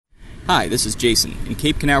Hi, this is Jason in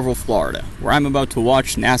Cape Canaveral, Florida, where I'm about to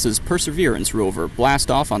watch NASA's Perseverance rover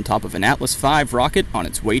blast off on top of an Atlas V rocket on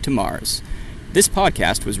its way to Mars. This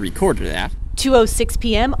podcast was recorded at 2:06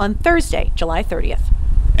 p.m. on Thursday, July 30th.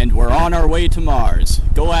 And we're on our way to Mars.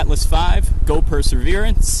 Go Atlas V, go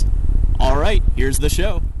Perseverance. All right, here's the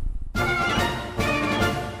show.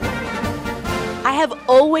 I have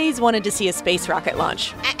always wanted to see a space rocket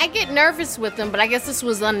launch. I get nervous with them, but I guess this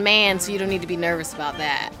was unmanned, so you don't need to be nervous about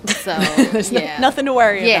that. So There's nothing to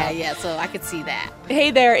worry about. Yeah, so I could see that.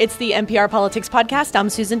 Hey there, it's the NPR Politics Podcast. I'm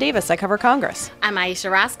Susan Davis. I cover Congress. I'm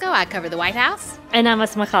Aisha Roscoe. I cover the White House. And I'm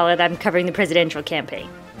Asma Khalid. I'm covering the presidential campaign.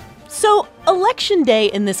 So, Election Day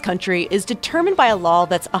in this country is determined by a law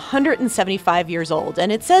that's 175 years old,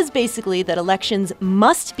 and it says basically that elections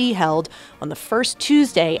must be held on the first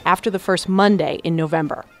Tuesday after the first Monday in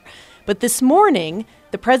November. But this morning,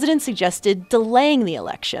 the president suggested delaying the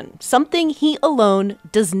election, something he alone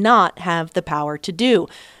does not have the power to do.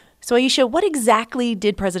 So, Aisha, what exactly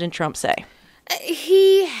did President Trump say?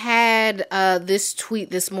 He had this tweet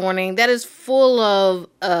this morning that is full of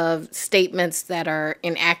statements that are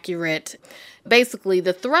inaccurate. Basically,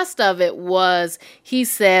 the thrust of it was he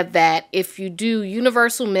said that if you do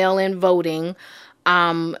universal mail-in voting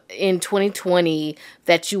in 2020,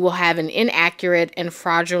 that you will have an inaccurate and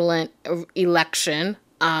fraudulent election.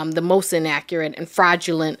 The most inaccurate and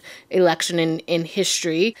fraudulent election in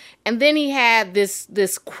history. And then he had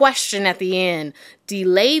this question at the end: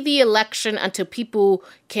 delay the election until people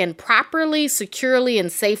can properly, securely,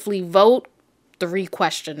 and safely vote? 3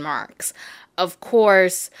 question marks. Of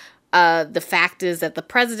course, the fact is that the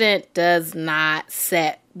president does not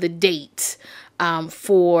set the date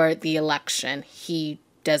for the election. He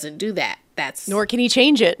doesn't do that. Nor can he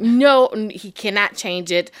change it. No, he cannot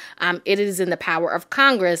change it. It is in the power of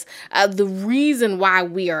Congress. The reason why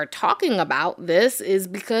we are talking about this is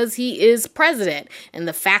because he is president. And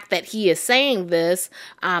the fact that he is saying this,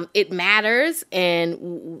 it matters.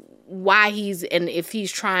 And if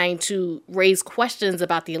he's trying to raise questions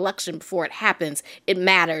about the election before it happens, it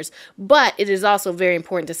matters. But it is also very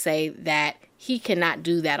important to say that he cannot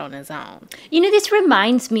do that on his own. You know, this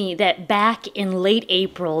reminds me that back in late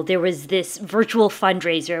April, there was this virtual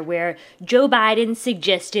fundraiser where Joe Biden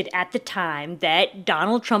suggested at the time that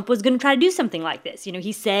Donald Trump was going to try to do something like this. You know,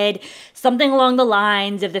 he said something along the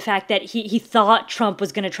lines of the fact that he thought Trump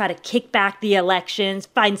was going to try to kick back the elections,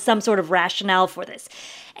 find some sort of rationale for this.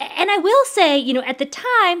 And I will say, you know, at the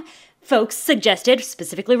time, folks suggested,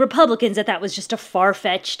 specifically Republicans, that was just a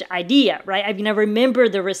far-fetched idea, right? I mean, I remember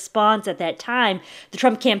the response at that time. The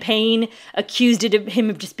Trump campaign accused him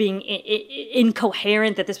of just being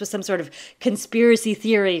incoherent, that this was some sort of conspiracy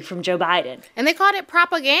theory from Joe Biden. And they called it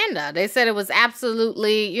propaganda. They said it was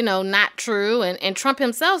absolutely, not true. And Trump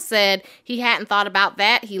himself said he hadn't thought about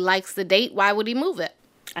that. He likes the date. Why would he move it?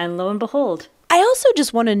 And lo and behold. I also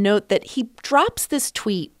just want to note that he drops this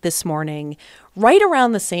tweet this morning right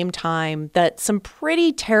around the same time that some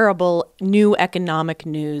pretty terrible new economic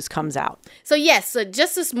news comes out. So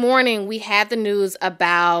just this morning, we had the news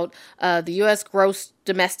about the U.S. gross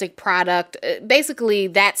domestic product. Basically,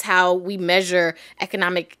 that's how we measure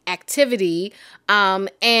economic activity.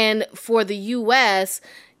 And for the U.S.,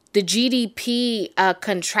 the GDP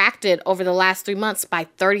contracted over the last 3 months by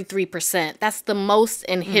 33%. That's the most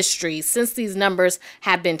in history since these numbers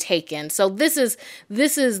have been taken. So this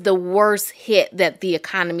is the worst hit that the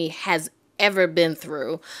economy has ever been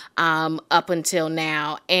through up until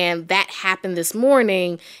now. And that happened this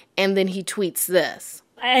morning, and then he tweets this.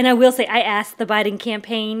 And I will say, I asked the Biden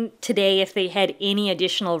campaign today if they had any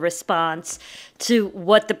additional response to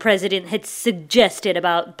what the president had suggested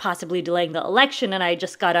about possibly delaying the election, and I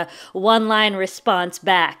just got a one-line response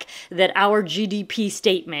back that our GDP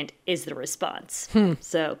statement is the response.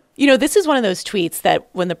 So, this is one of those tweets that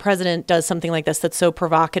when the president does something like this that's so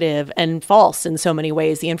provocative and false in so many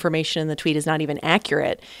ways, the information in the tweet is not even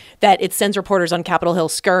accurate, that it sends reporters on Capitol Hill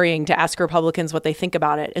scurrying to ask Republicans what they think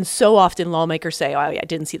about it. And so often lawmakers say, I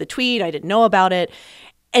didn't see the tweet, I didn't know about it.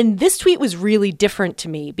 And this tweet was really different to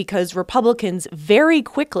me because Republicans very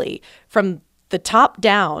quickly, from the top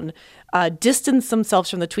down, distanced themselves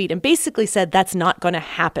from the tweet and basically said that's not going to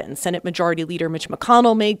happen. Senate Majority Leader Mitch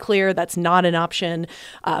McConnell made clear that's not an option.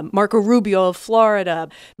 Marco Rubio of Florida,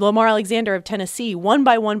 Lamar Alexander of Tennessee, one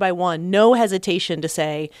by one, no hesitation to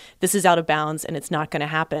say this is out of bounds and it's not going to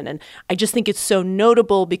happen. And I just think it's so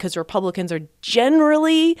notable because Republicans are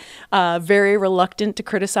generally very reluctant to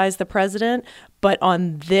criticize the president. but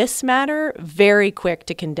on this matter, very quick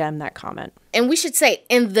to condemn that comment. And we should say,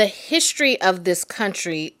 in the history of this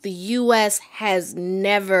country, the U.S. has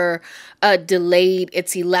never delayed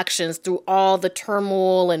its elections through all the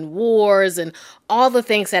turmoil and wars and all the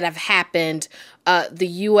things that have happened. The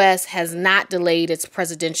U.S. has not delayed its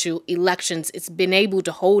presidential elections. It's been able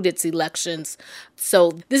to hold its elections.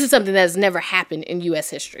 So this is something that has never happened in U.S.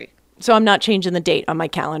 history. So I'm not changing the date on my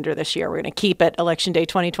calendar this year. We're going to keep it Election Day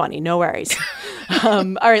 2020. No worries.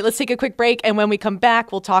 All right, let's take a quick break. And when we come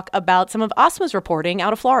back, we'll talk about some of Asma's reporting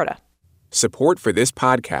out of Florida. Support for this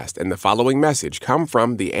podcast and the following message come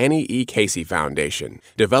from the Annie E. Casey Foundation,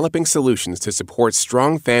 developing solutions to support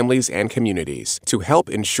strong families and communities to help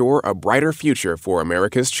ensure a brighter future for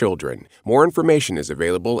America's children. More information is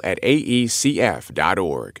available at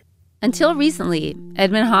aecf.org. Until recently,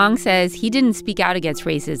 Edmund Hong says he didn't speak out against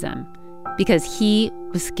racism because he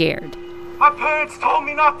was scared. My parents told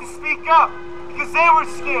me not to speak up because they were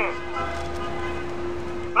scared.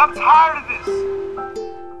 But I'm tired of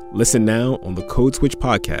this. Listen now on the Code Switch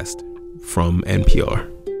podcast from NPR.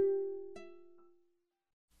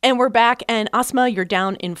 And we're back. And Asma, you're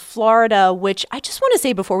down in Florida, which I just want to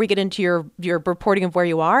say before we get into your reporting of where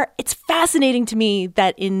you are, it's fascinating to me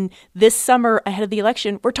that in this summer ahead of the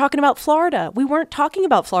election, we're talking about Florida. We weren't talking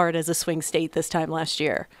about Florida as a swing state this time last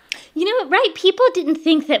year. You know, right, people didn't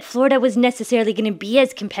think that Florida was necessarily going to be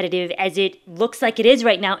as competitive as it looks like it is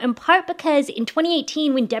right now, in part because in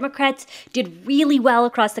 2018, when Democrats did really well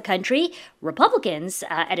across the country, Republicans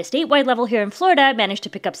at a statewide level here in Florida managed to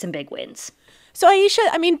pick up some big wins. So, Aisha,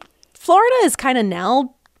 I mean, Florida is kind of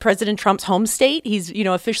now President Trump's home state. He's,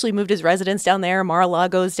 officially moved his residence down there.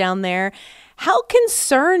 Mar-a-Lago's down there. How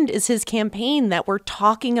concerned is his campaign that we're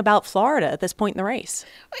talking about Florida at this point in the race?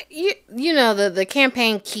 The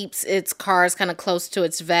campaign keeps its cards kind of close to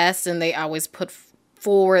its vest, and they always put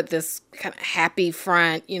forward this kind of happy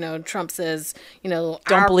front. Trump says,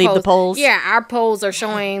 don't believe the polls. Yeah, our polls are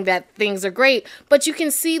showing that things are great. But you can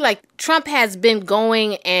see, Trump has been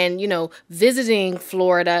going and, visiting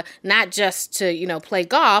Florida, not just to, play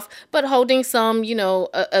golf, but holding some,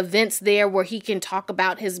 events there where he can talk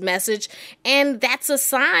about his message. And that's a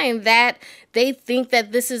sign that they think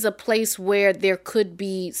that this is a place where there could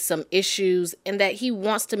be some issues and that he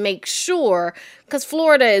wants to make sure, because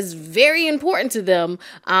Florida is very important to them,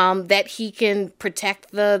 that he can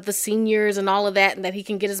protect the seniors and all of that, and that he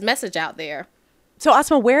can get his message out there. So,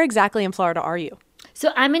 Asma, where exactly in Florida are you?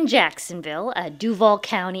 So I'm in Jacksonville, Duval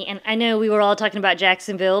County, and I know we were all talking about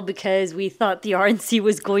Jacksonville because we thought the RNC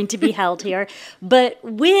was going to be held here, but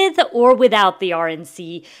with or without the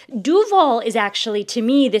RNC, Duval is actually, to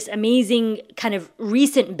me, this amazing kind of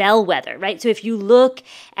recent bellwether, right? So if you look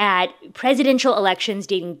at presidential elections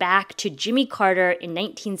dating back to Jimmy Carter in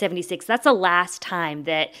 1976, that's the last time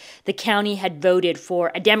that the county had voted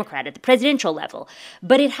for a Democrat at the presidential level.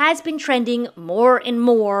 But it has been trending more and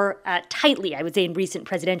more tightly, I would say, in recent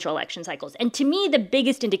presidential election cycles. And to me, the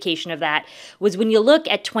biggest indication of that was when you look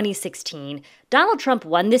at 2016, Donald Trump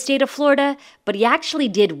won the state of Florida, but he actually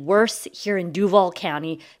did worse here in Duval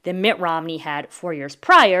County than Mitt Romney had 4 years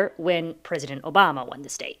prior when President Obama won the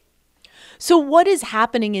state. So what is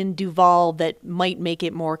happening in Duval that might make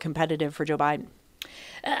it more competitive for Joe Biden?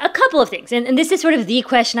 A couple of things, and this is sort of the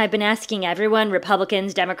question I've been asking everyone,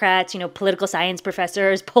 Republicans, Democrats, political science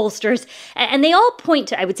professors, pollsters, and they all point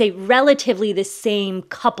to, I would say, relatively the same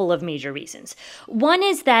couple of major reasons. One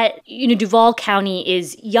is that, Duval County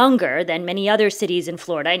is younger than many other cities in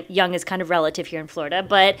Florida, and young is kind of relative here in Florida,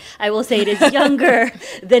 but I will say it is younger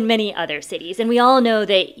than many other cities, and we all know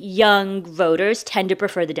that young voters tend to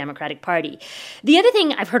prefer the Democratic Party. The other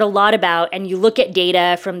thing I've heard a lot about, and you look at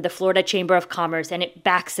data from the Florida Chamber of Commerce, and it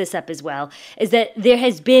backs this up as well, is that there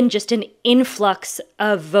has been just an influx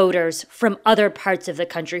of voters from other parts of the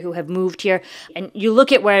country who have moved here. And you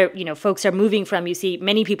look at where, folks are moving from, you see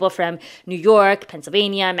many people from New York,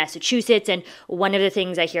 Pennsylvania, Massachusetts. And one of the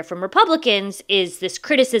things I hear from Republicans is this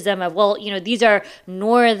criticism of, these are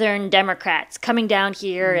northern Democrats coming down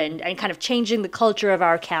here and kind of changing the culture of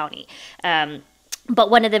our county.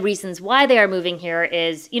 But one of the reasons why they are moving here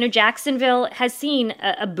is, Jacksonville has seen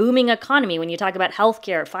a booming economy when you talk about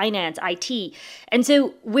healthcare, finance, IT. And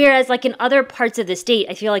so whereas in other parts of the state,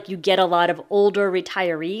 I feel like you get a lot of older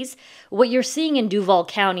retirees, what you're seeing in Duval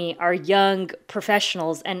County are young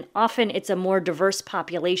professionals, and often it's a more diverse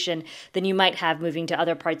population than you might have moving to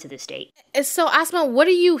other parts of the state. So, Asma, what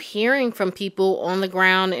are you hearing from people on the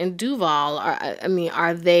ground in Duval?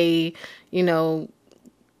 Are they,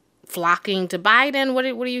 flocking to Biden? What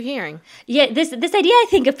are you hearing? Yeah, this idea, I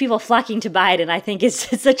think, of people flocking to Biden, I think is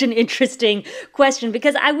such an interesting question,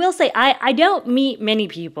 because I will say I don't meet many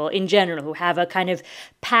people in general who have a kind of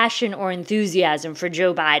passion or enthusiasm for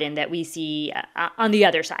Joe Biden that we see on the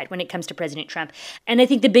other side when it comes to President Trump. And I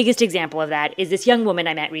think the biggest example of that is this young woman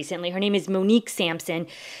I met recently. Her name is Monique Sampson.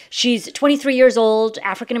 She's 23 years old,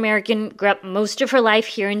 African-American, grew up most of her life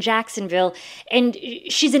here in Jacksonville, and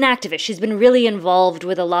she's an activist. She's been really involved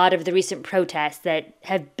with a lot of the recent protests that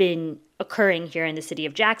have been occurring here in the city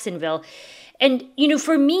of Jacksonville. And,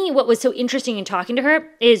 for me, what was so interesting in talking to her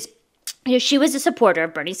is, she was a supporter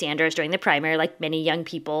of Bernie Sanders during the primary, like many young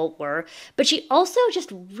people were, but she also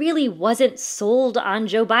just really wasn't sold on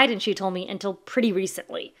Joe Biden, she told me, until pretty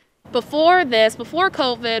recently. Before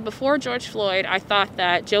COVID, before George Floyd, I thought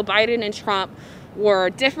that Joe Biden and Trump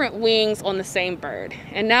were different wings on the same bird.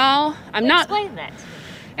 And now I'm not. Explain that.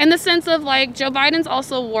 In the sense of, Joe Biden's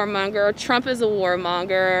also a warmonger, Trump is a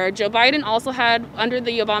warmonger. Joe Biden also had, under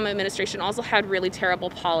the Obama administration, also had really terrible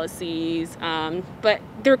policies. But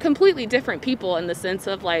they're completely different people in the sense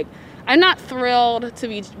of, I'm not thrilled to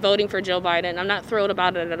be voting for Joe Biden. I'm not thrilled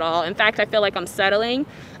about it at all. In fact, I feel like I'm settling.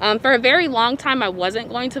 For a very long time, I wasn't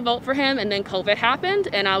going to vote for him, and then COVID happened,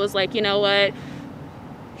 and I was like, you know what?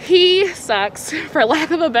 He sucks, for lack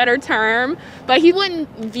of a better term, but he wouldn't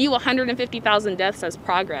view 150,000 deaths as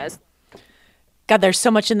progress. God, there's so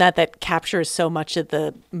much in that captures so much of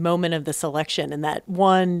the moment of this election, and that,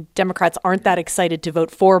 one, Democrats aren't that excited to vote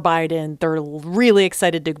for Biden. They're really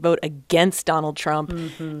excited to vote against Donald Trump,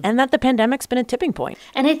 and that the pandemic's been a tipping point.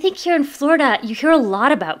 And I think here in Florida, you hear a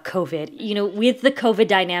lot about COVID. With the COVID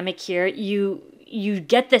dynamic here, you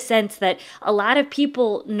get the sense that a lot of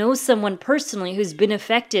people know someone personally who's been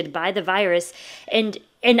affected by the virus. And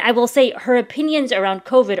I will say her opinions around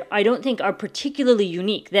COVID, I don't think are particularly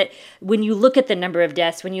unique. That when you look at the number of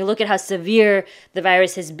deaths, when you look at how severe the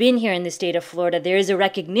virus has been here in the state of Florida, there is a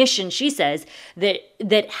recognition, she says,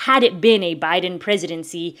 that had it been a Biden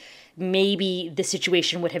presidency, maybe the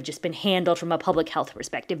situation would have just been handled from a public health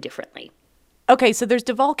perspective differently. Okay, so there's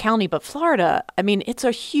Duval County, but Florida, it's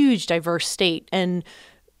a huge, diverse state. And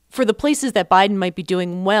for the places that Biden might be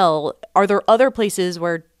doing well, are there other places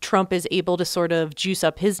where Trump is able to sort of juice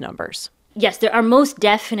up his numbers? Yes, there are most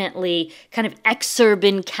definitely kind of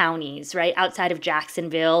exurban counties, right, outside of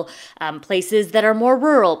Jacksonville, places that are more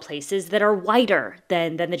rural, places that are whiter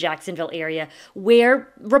than the Jacksonville area, where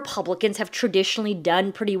Republicans have traditionally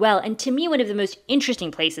done pretty well. And to me, one of the most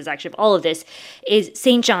interesting places, actually, of all of this is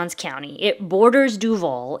St. Johns County. It borders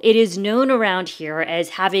Duval. It is known around here as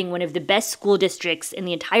having one of the best school districts in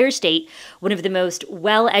the entire state, one of the most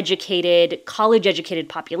well-educated, college-educated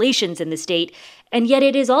populations in the state. And yet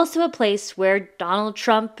it is also a place where Donald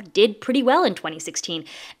Trump did pretty well in 2016.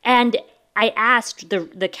 And I asked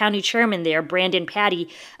the county chairman there, Brandon Patty,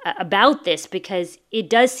 about this, because it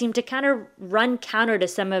does seem to kind of run counter to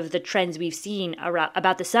some of the trends we've seen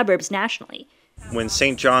about the suburbs nationally. When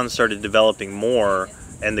St. John started developing more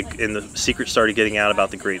and the secret started getting out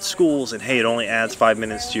about the great schools, and hey, it only adds 5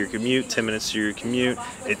 minutes to your commute, 10 minutes to your commute,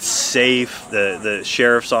 it's safe, the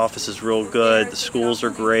sheriff's office is real good, the schools are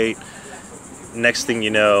great. Next thing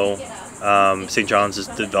you know, St. John's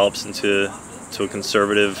develops into a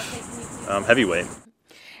conservative heavyweight.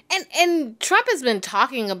 And Trump has been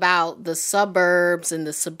talking about the suburbs and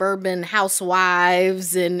the suburban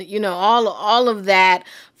housewives and, all of that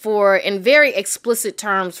in very explicit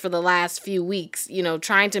terms for the last few weeks,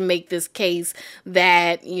 trying to make this case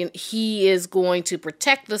that he is going to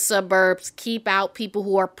protect the suburbs, keep out people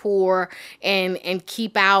who are poor, and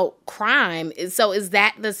keep out crime. So is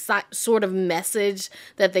that the sort of message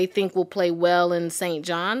that they think will play well in St.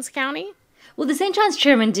 Johns County? Well, the St. John's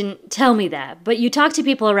chairman didn't tell me that, but you talk to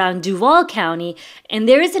people around Duval County, and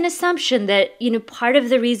there is an assumption that, part of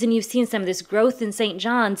the reason you've seen some of this growth in St.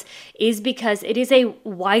 John's is because it is a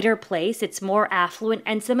wider place, it's more affluent,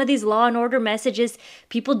 and some of these law and order messages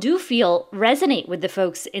people do feel resonate with the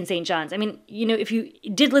folks in St. John's. If you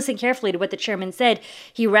did listen carefully to what the chairman said,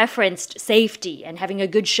 he referenced safety and having a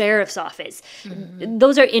good sheriff's office. Mm-hmm.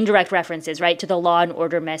 Those are indirect references, right, to the law and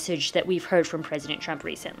order message that we've heard from President Trump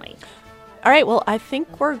recently. All right, well, I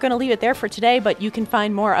think we're going to leave it there for today, but you can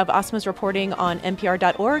find more of Asma's reporting on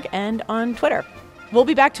NPR.org and on Twitter. We'll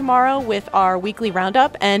be back tomorrow with our weekly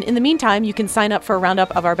roundup, and in the meantime, you can sign up for a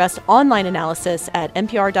roundup of our best online analysis at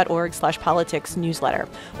npr.org/politics newsletter,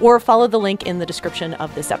 or follow the link in the description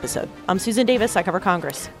of this episode. I'm Susan Davis. I cover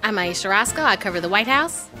Congress. I'm Aisha Roscoe. I cover the White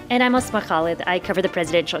House. And I'm Asma Khalid. I cover the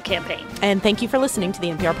presidential campaign. And thank you for listening to the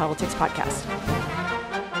NPR Politics Podcast.